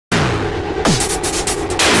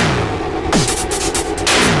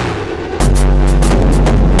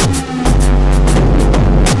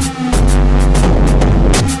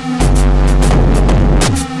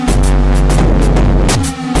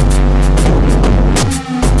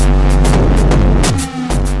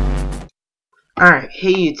Alright,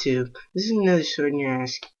 hey YouTube. This is another Sword in Your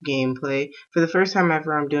Ass gameplay. For the first time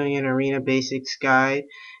ever, I'm doing an Arena Basics guide,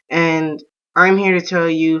 and I'm here to tell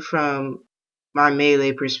you from my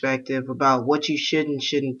melee perspective about what you should and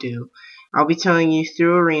shouldn't do. I'll be telling you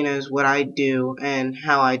through arenas what I do and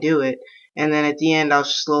how I do it, and then at the end I'll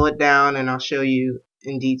slow it down and I'll show you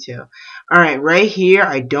in detail. Alright, right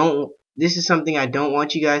here, this is something I don't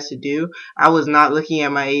want you guys to do. I was not looking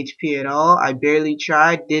at my HP at all. I barely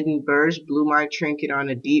tried, didn't burst, blew my trinket on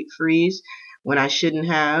a deep freeze when I shouldn't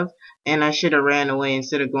have, and I should have ran away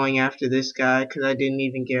instead of going after this guy because I didn't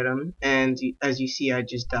even get him, and as you see, I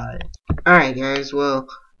just died. Alright guys, well,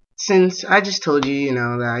 since I just told you,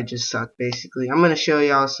 that I just suck basically, I'm going to show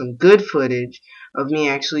y'all some good footage of me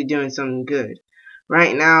actually doing something good.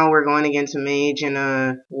 Right now, we're going against a mage and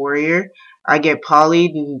a warrior. I get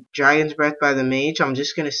polyed and dragon's breath by the mage. I'm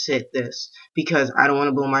just going to sit this because I don't want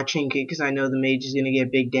to blow my trinket because I know the mage is going to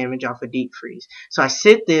get big damage off a deep freeze. So I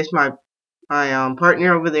sit this, my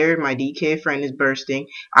partner over there, my DK friend, is bursting.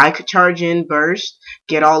 I could charge in, burst,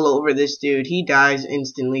 get all over this dude. He dies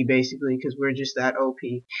instantly, basically, because we're just that OP.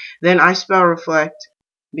 Then I spell reflect,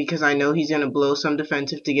 because I know he's going to blow some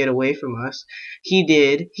defensive to get away from us. He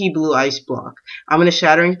did. He blew ice block. I'm going to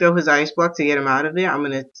shattering throw his ice block to get him out of it. I'm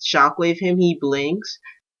going to shockwave him. He blinks.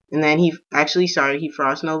 And then he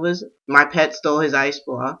frost novas. My pet stole his ice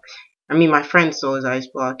block. My friend stole his ice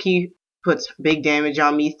block. He puts big damage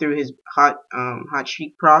on me through his hot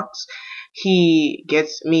streak procs. He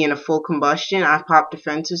gets me in a full combustion. I pop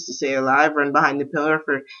defenses to stay alive, run behind the pillar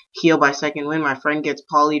for heal by second wind. My friend gets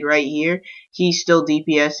polyed right here. He's still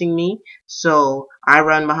DPSing me, so I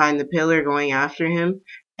run behind the pillar going after him,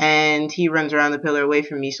 and he runs around the pillar away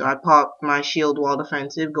from me, so I pop my shield wall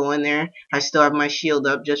defensive, go in there. I still have my shield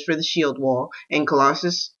up just for the shield wall, and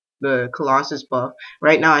the Colossus buff.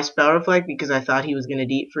 Right now I spell reflect because I thought he was going to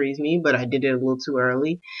deep freeze me, but I did it a little too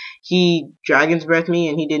early. He dragon's breath me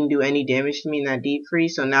and he didn't do any damage to me in that deep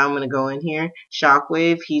freeze, so now I'm going to go in here,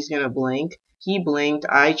 shockwave, he's going to blink. He blinked,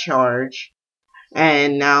 I charge,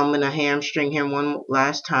 and now I'm going to hamstring him one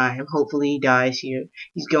last time. Hopefully he dies here.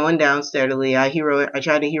 He's going down steadily. I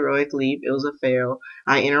tried to heroic leap, it was a fail.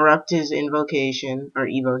 I interrupt his invocation or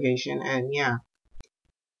evocation, and yeah.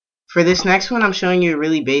 For this next one, I'm showing you a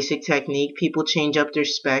really basic technique. People change up their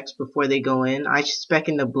specs before they go in. I spec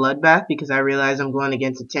in the Bloodbath because I realize I'm going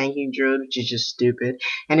against a tanking druid, which is just stupid.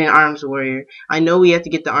 And an Arms Warrior. I know we have to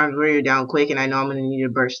get the Arms Warrior down quick, and I know I'm going to need to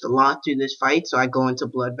burst a lot through this fight, so I go into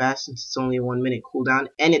Bloodbath since it's only a 1 minute cooldown,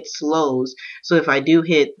 and it slows. So if I do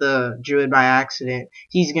hit the druid by accident,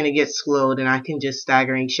 he's going to get slowed, and I can just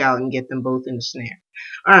staggering shout and get them both in the snare.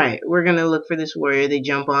 Alright, we're gonna look for this warrior. They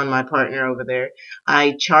jump on my partner over there.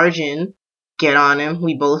 I charge in, get on him.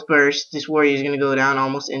 We both burst. This warrior is gonna go down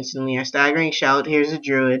almost instantly. I staggering shout. Here's a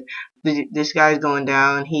druid. This guy's going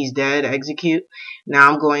down. He's dead. Execute.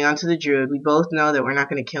 Now I'm going on to the druid. We both know that we're not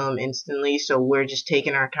gonna kill him instantly, so we're just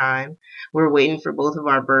taking our time. We're waiting for both of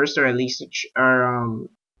our bursts, or at least our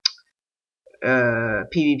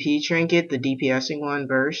PvP trinket, the DPSing one,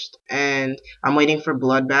 burst, and I'm waiting for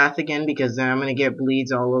Bloodbath again because then I'm gonna get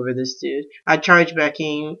bleeds all over this dude. I charge back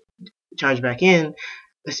in,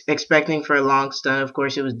 expecting for a long stun. Of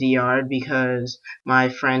course, it was DR'd because my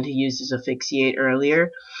friend used his asphyxiate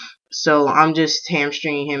earlier. So I'm just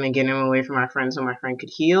hamstringing him and getting him away from my friend so my friend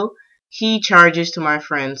could heal. He charges to my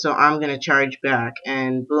friend, so I'm gonna charge back,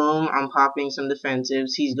 and boom, I'm popping some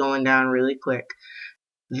defensives. He's going down really quick.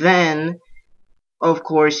 Then of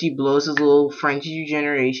course, he blows his little French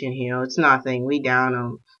regeneration heal. It's nothing. We down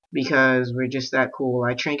him because we're just that cool.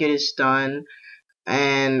 I trinket his stun,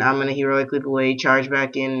 and I'm gonna heroic leap away, charge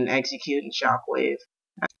back in, and execute and shockwave.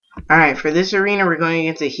 Alright, for this arena, we're going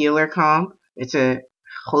against a healer comp. It's a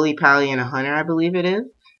Holy Pally and a Hunter, I believe it is.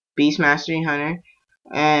 Beast Mastery Hunter.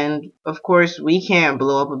 And, of course, we can't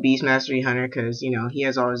blow up a Beast Mastery Hunter because, he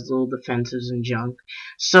has all his little defensives and junk.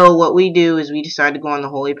 So what we do is we decide to go on the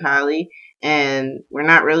Holy Pally. And we're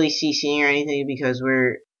not really CCing or anything because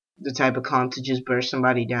we're the type of comp to just burst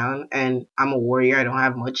somebody down. And I'm a warrior, I don't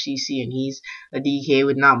have much CC, and he's a DK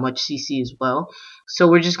with not much CC as well. So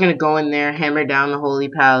we're just going to go in there, hammer down the Holy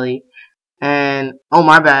Pally. And, oh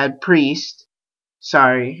my bad, Priest.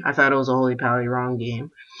 Sorry, I thought it was a Holy Pally, wrong game.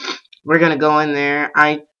 We're going to go in there.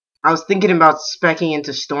 I was thinking about speccing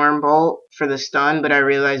into Stormbolt for the stun, but I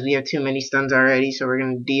realized we have too many stuns already, so we're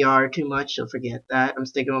going to DR too much, so forget that. I'm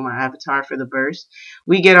sticking with my avatar for the burst.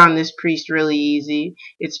 We get on this priest really easy.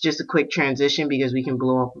 It's just a quick transition because we can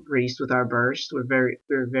blow up a priest with our burst. We're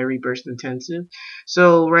very burst intensive.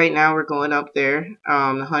 So right now we're going up there.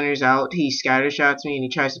 The hunter's out. He scatter shots me and he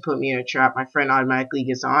tries to put me in a trap. My friend automatically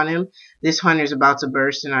gets on him. This hunter's about to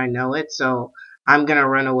burst and I know it, so I'm gonna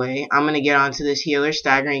run away. I'm gonna get onto this healer,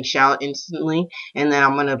 staggering shout instantly, and then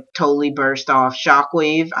I'm gonna totally burst off.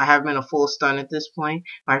 Shockwave, I have him in a full stun at this point.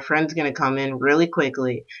 My friend's gonna come in really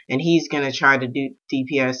quickly, and he's gonna try to do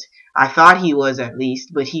DPS. I thought he was at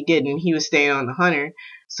least, but he didn't. He was staying on the hunter.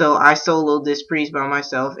 So I soloed this priest by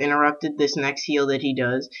myself, interrupted this next heal that he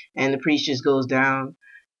does, and the priest just goes down.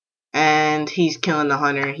 And he's killing the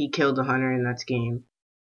hunter. He killed the hunter, and that's game.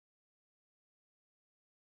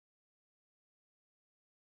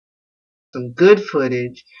 Some good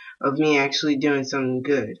footage of me actually doing something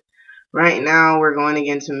good. Right now, we're going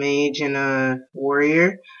against a mage and a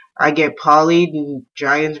warrior. I get polyed and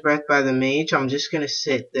dragon's breath by the mage. I'm just gonna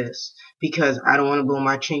sit this because I don't want to blow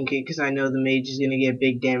my trinket because I know the mage is gonna get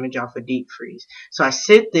big damage off a deep freeze. So I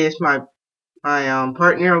sit this. My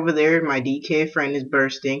partner over there, my DK friend, is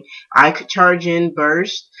bursting. I could charge in,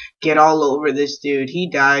 burst, get all over this dude.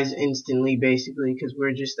 He dies instantly, basically, because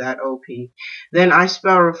we're just that OP. Then I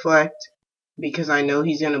spell reflect because I know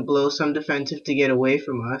he's gonna blow some defensive to get away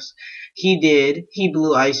from us. He did. He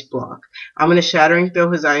blew ice block. I'm gonna shattering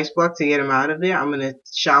throw his ice block to get him out of it. I'm gonna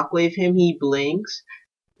shockwave him. He blinks.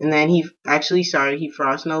 And then he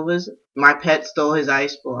frost novas. My pet stole his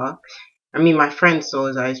ice block. My friend stole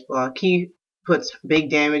his ice block. He puts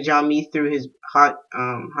big damage on me through his hot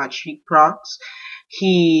streak procs.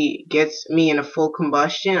 He gets me in a full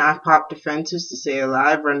combustion. I pop defenses to stay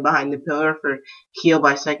alive, run behind the pillar for heal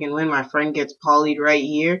by second wind. My friend gets polyed right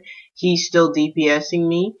here. He's still DPSing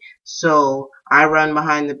me, so I run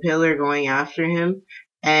behind the pillar going after him,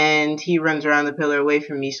 and he runs around the pillar away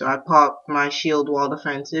from me, so I pop my shield wall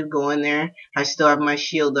defensive, go in there. I still have my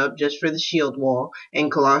shield up just for the shield wall, and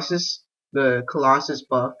the Colossus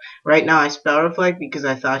buff. Right now I spell reflect because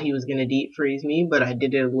I thought he was gonna deep freeze me, but I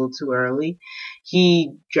did it a little too early.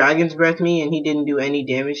 He dragon's breath me and he didn't do any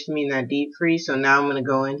damage to me in that deep freeze, so now I'm gonna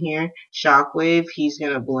go in here, shockwave, he's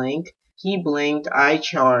gonna blink. He blinked, I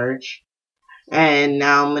charge, and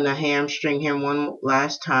now I'm gonna hamstring him one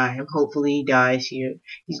last time. Hopefully he dies here.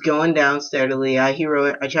 He's going down steadily. I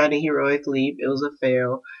tried a heroic leap, it was a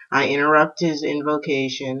fail. I interrupt his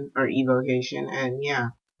invocation or evocation, and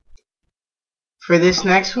yeah. For this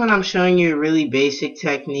next one, I'm showing you a really basic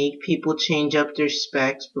technique. People change up their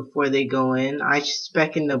specs before they go in. I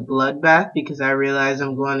spec in the Bloodbath because I realize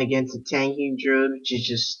I'm going against a tanking druid, which is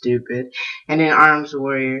just stupid. And an Arms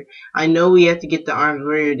Warrior. I know we have to get the Arms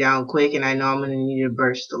Warrior down quick, and I know I'm going to need to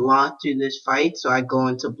burst a lot through this fight, so I go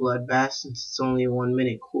into Bloodbath since it's only a 1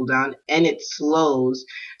 minute cooldown, and it slows.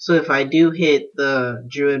 So if I do hit the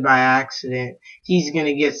druid by accident, he's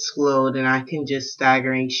gonna get slowed and I can just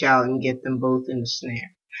staggering shout and get them both in the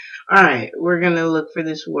snare. Alright, we're gonna look for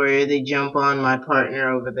this warrior. They jump on my partner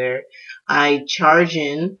over there. I charge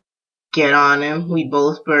in, get on him, we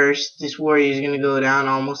both burst. This warrior is gonna go down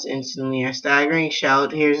almost instantly. I staggering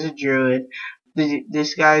shout, here's a druid.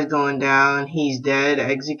 This guy's going down, he's dead,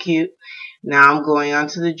 execute. Now I'm going on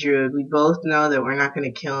to the druid. We both know that we're not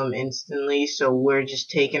going to kill him instantly, so we're just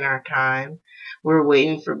taking our time. We're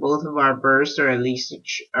waiting for both of our bursts, or at least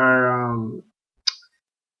our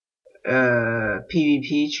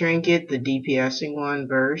PvP trinket, the DPSing one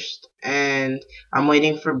burst. And I'm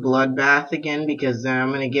waiting for Bloodbath again because then I'm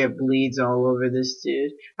going to get bleeds all over this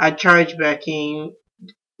dude. I charge back in,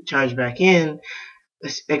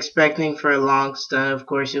 expecting for a long stun. Of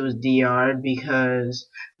course, it was DR'd because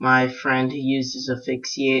my friend used his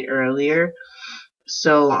asphyxiate earlier.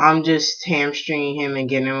 So I'm just hamstringing him and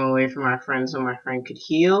getting him away from my friend so my friend could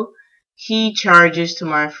heal. He charges to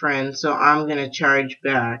my friend, so I'm gonna charge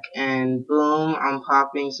back, and boom, I'm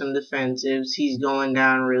popping some defensives. He's going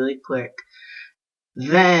down really quick.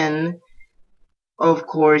 Then of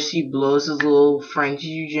course, he blows his little French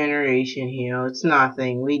regeneration heal. It's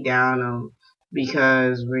nothing. We down him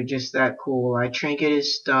because we're just that cool. I trinket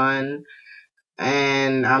his stun,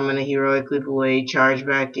 and I'm gonna heroic leap away, charge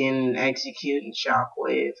back in, and execute and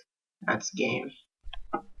shockwave. That's game.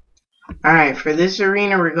 Alright, for this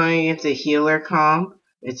arena, we're going against a healer comp.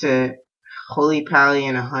 It's a Holy Pally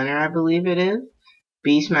and a Hunter, I believe it is.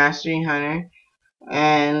 Beast Mastery Hunter.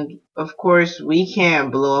 And of course, we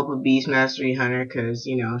can't blow up a Beast Mastery Hunter because,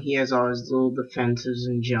 you know, he has all his little defensives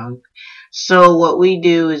and junk. So what we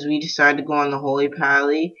do is we decide to go on the Holy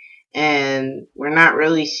Pally, and we're not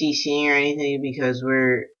really CCing or anything because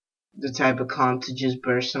we're the type of comp to just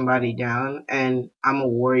burst somebody down. And I'm a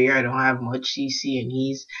warrior, I don't have much CC, and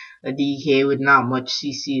he's a DK with not much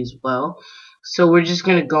CC as well. So we're just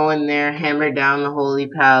gonna go in there, hammer down the Holy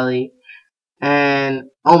Pally. And,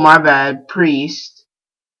 oh my bad, Priest.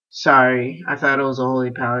 Sorry, I thought it was a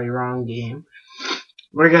Holy Pally, wrong game.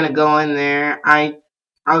 We're gonna go in there. I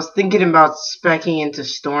was thinking about specking into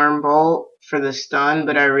Stormbolt for the stun,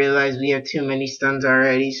 but I realized we have too many stuns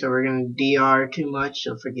already, so we're going to DR too much,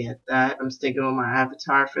 so forget that. I'm sticking with my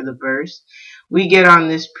avatar for the burst. We get on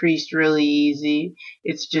this priest really easy.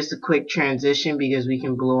 It's just a quick transition because we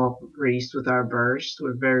can blow up a priest with our burst.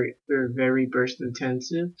 We're very burst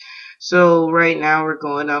intensive. So right now we're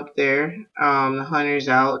going up there. The hunter's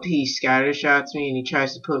out. He scatter shots me and he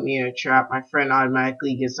tries to put me in a trap. My friend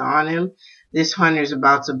automatically gets on him. This hunter's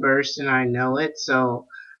about to burst and I know it, so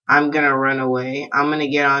I'm gonna run away. I'm gonna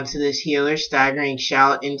get onto this healer, staggering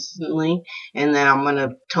shout instantly, and then I'm gonna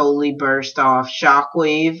totally burst off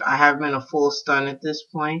shockwave. I have him in a full stun at this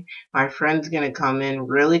point. My friend's gonna come in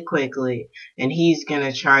really quickly, and he's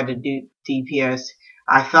gonna try to do DPS.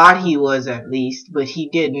 I thought he was at least, but he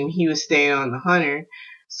didn't. He was staying on the hunter.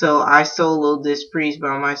 So I soloed this priest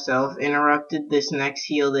by myself, interrupted this next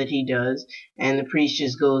heal that he does, and the priest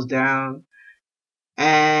just goes down.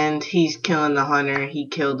 And he's killing the hunter. He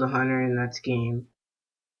killed the hunter, and that's game.